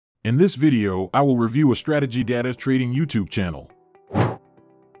In this video, I will review a strategy data trading YouTube channel.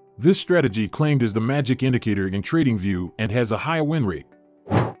 This strategy claimed is the magic indicator in TradingView and has a high win rate.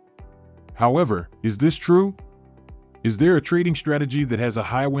 However, is this true? Is there a trading strategy that has a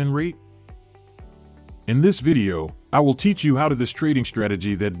high win rate? In this video, I will teach you how to this trading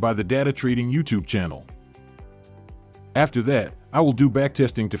strategy that by the Data Trading YouTube channel. After that, I will do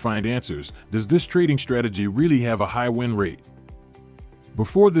backtesting to find answers. Does this trading strategy really have a high win rate?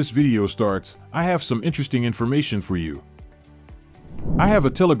 Before this video starts, I have some interesting information for you. I have a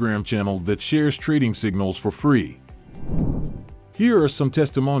Telegram channel that shares trading signals for free. Here are some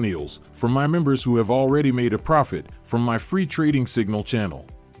testimonials from my members who have already made a profit from my free trading signal channel.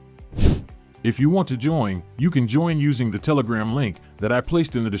 If you want to join, you can join using the Telegram link that I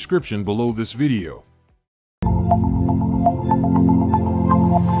placed in the description below this video.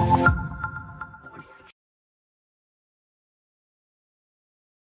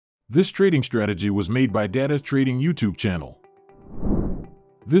 This trading strategy was made by Data Trading YouTube channel.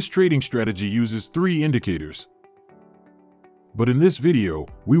 This trading strategy uses 3 indicators. But in this video,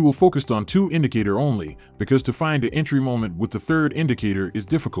 we will focus on 2 indicators only because to find an entry moment with the 3rd indicator is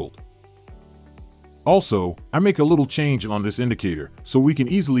difficult. Also, I make a little change on this indicator so we can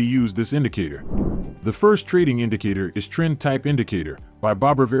easily use this indicator. The first trading indicator is Trend Type Indicator by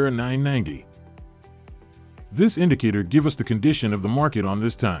Barbavera 990. This indicator gives us the condition of the market on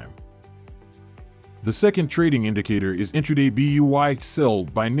this time. The second trading indicator is Intraday Buy Sell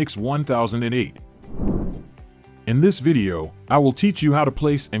by Nix 1008. In this video, I will teach you how to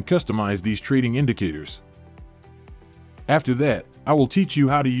place and customize these trading indicators. After that, I will teach you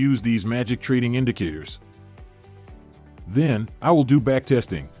how to use these magic trading indicators. Then, I will do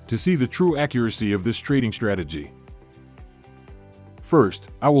backtesting to see the true accuracy of this trading strategy. First,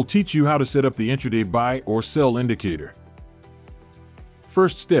 I will teach you how to set up the intraday buy or sell indicator.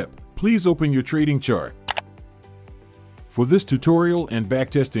 First step, please open your trading chart. For this tutorial and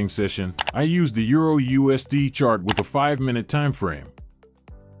backtesting session, I use the Euro-USD chart with a 5-minute time frame.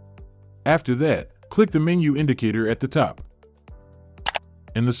 After that, click the menu indicator at the top.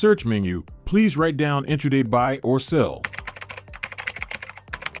 In the search menu, please write down intraday buy or sell.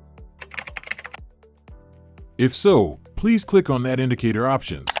 If so, please click on that indicator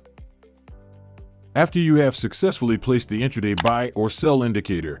options. After you have successfully placed the intraday buy or sell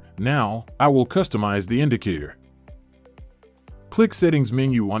indicator, now I will customize the indicator. Click Settings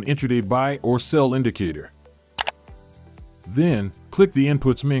menu on intraday buy or sell indicator. Then, click the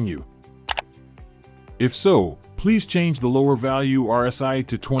Inputs menu. If so, please change the lower value RSI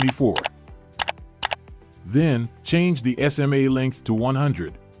to 24. Then, change the SMA length to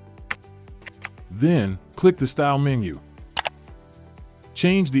 100. Then, click the Style menu.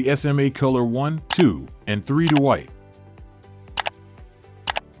 Change the SMA color 1, 2, and 3 to white.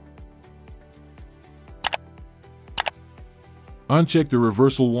 Uncheck the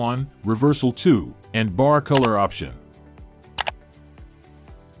Reversal 1, Reversal 2, and Bar color option.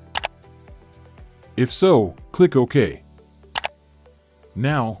 If so, click OK.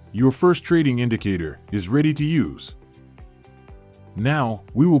 Now, your first trading indicator is ready to use. Now,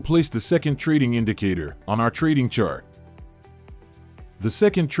 we will place the second trading indicator on our trading chart. The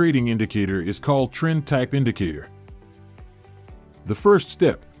second trading indicator is called Trend Type Indicator. The first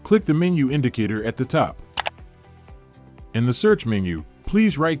step, click the menu indicator at the top. In the search menu,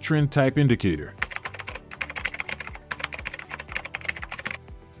 please write Trend Type Indicator.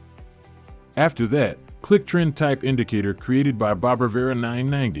 After that, click Trend Type Indicator created by Barbavera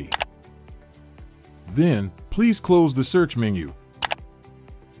 990. Then, please close the search menu.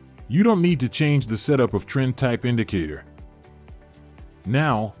 You don't need to change the setup of Trend Type Indicator.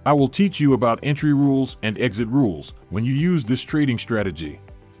 Now, I will teach you about entry rules and exit rules when you use this trading strategy.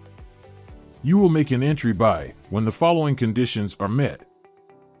 You will make an entry buy when the following conditions are met.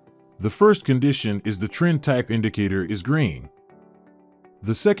 The first condition is the trend type indicator is green.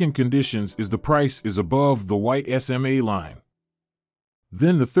 The second condition is the price is above the white SMA line.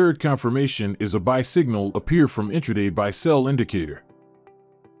 Then the third confirmation is a buy signal appear from intraday buy sell indicator.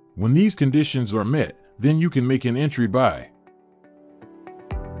 When these conditions are met, then you can make an entry buy.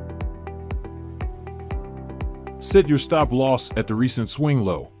 Set your stop loss at the recent swing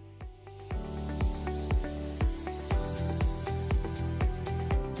low.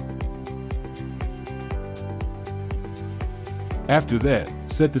 After that,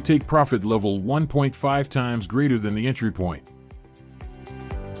 set the take profit level 1.5 times greater than the entry point.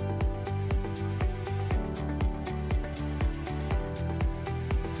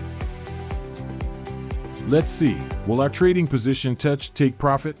 Let's see, will our trading position touch take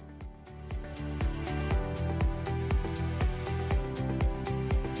profit?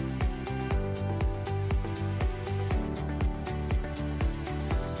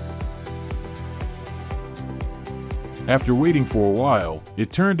 After waiting for a while,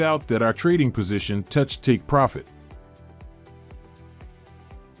 it turned out that our trading position touched take profit.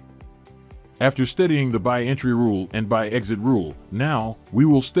 After studying the buy entry rule and buy exit rule, now we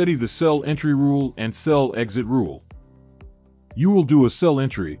will study the sell entry rule and sell exit rule. You will do a sell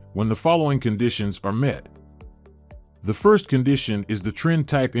entry when the following conditions are met. The first condition is the trend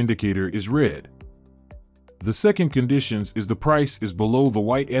type indicator is red. The second condition is the price is below the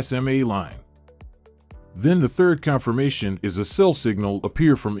white SMA line. Then the third confirmation is a sell signal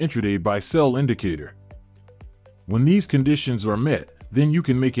appear from intraday buy sell indicator. When these conditions are met, then you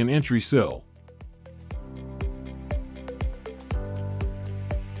can make an entry sell.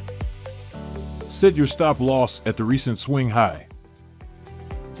 Set your stop loss at the recent swing high.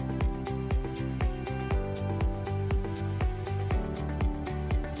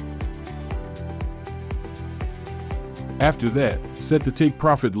 After that, set the take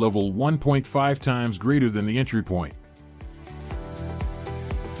profit level 1.5 times greater than the entry point.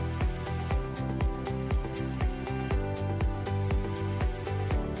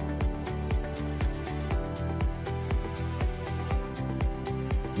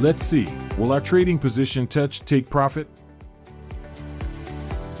 Let's see, will our trading position touch take profit?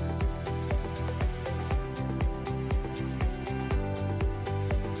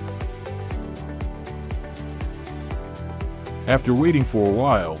 After waiting for a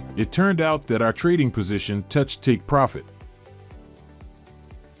while, it turned out that our trading position touched take profit.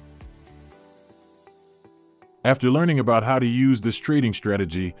 After learning about how to use this trading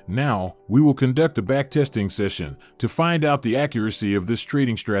strategy, now we will conduct a backtesting session to find out the accuracy of this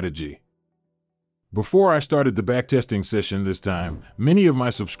trading strategy. Before I started the backtesting session this time, many of my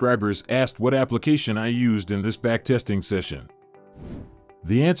subscribers asked what application I used in this backtesting session.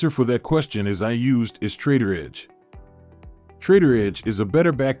 The answer for that question is TRADEREDGE. TRADEREDGE is a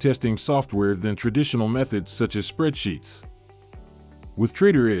better backtesting software than traditional methods such as spreadsheets. With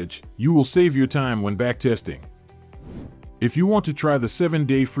TRADEREDGE, you will save your time when backtesting. If you want to try the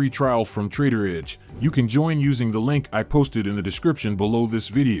 7-day free trial from TRADEREDGE, you can join using the link I posted in the description below this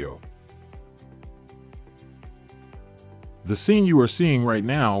video. The scene you are seeing right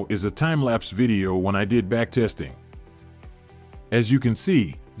now is a time-lapse video when I did backtesting. As you can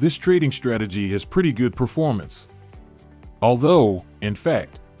see, this trading strategy has pretty good performance. Although, in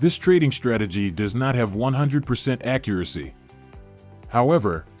fact, this trading strategy does not have 100% accuracy.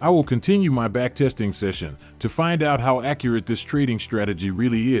 However, I will continue my backtesting session to find out how accurate this trading strategy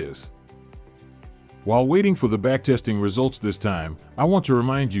really is. While waiting for the backtesting results this time, I want to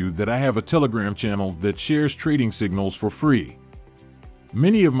remind you that I have a Telegram channel that shares trading signals for free.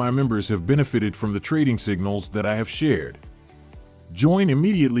 Many of my members have benefited from the trading signals that I have shared. Join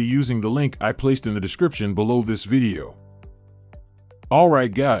immediately using the link I placed in the description below this video.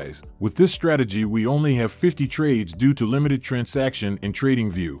 Alright guys, with this strategy we only have 50 trades due to limited transaction in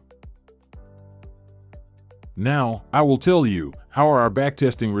Tradingview. Now, I will tell you, how are our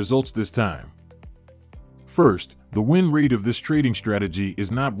backtesting results this time? First, the win rate of this trading strategy is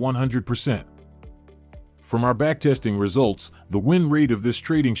not 100%. From our backtesting results, the win rate of this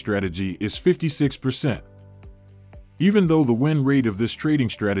trading strategy is 56%. Even though the win rate of this trading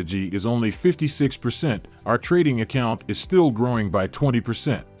strategy is only 56%, our trading account is still growing by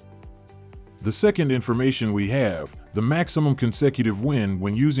 20%. The second information we have, the maximum consecutive win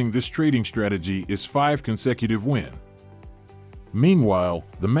when using this trading strategy is 5 consecutive wins. Meanwhile,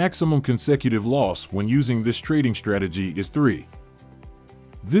 the maximum consecutive loss when using this trading strategy is 3.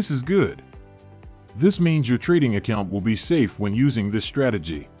 This is good. This means your trading account will be safe when using this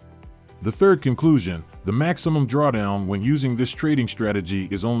strategy. The third conclusion, the maximum drawdown when using this trading strategy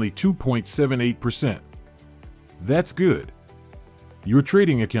is only 2.78%. That's good. Your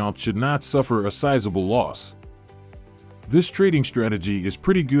trading account should not suffer a sizable loss. This trading strategy is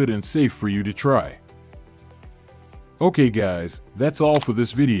pretty good and safe for you to try. Okay guys, that's all for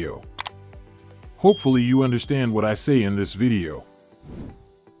this video. Hopefully you understand what I say in this video.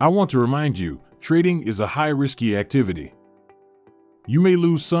 I want to remind you, trading is a high-risky activity. You may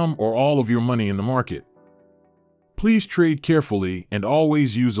lose some or all of your money in the market. Please trade carefully and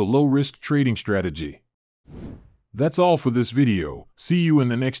always use a low-risk trading strategy. That's all for this video. See you in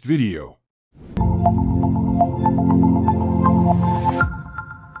the next video.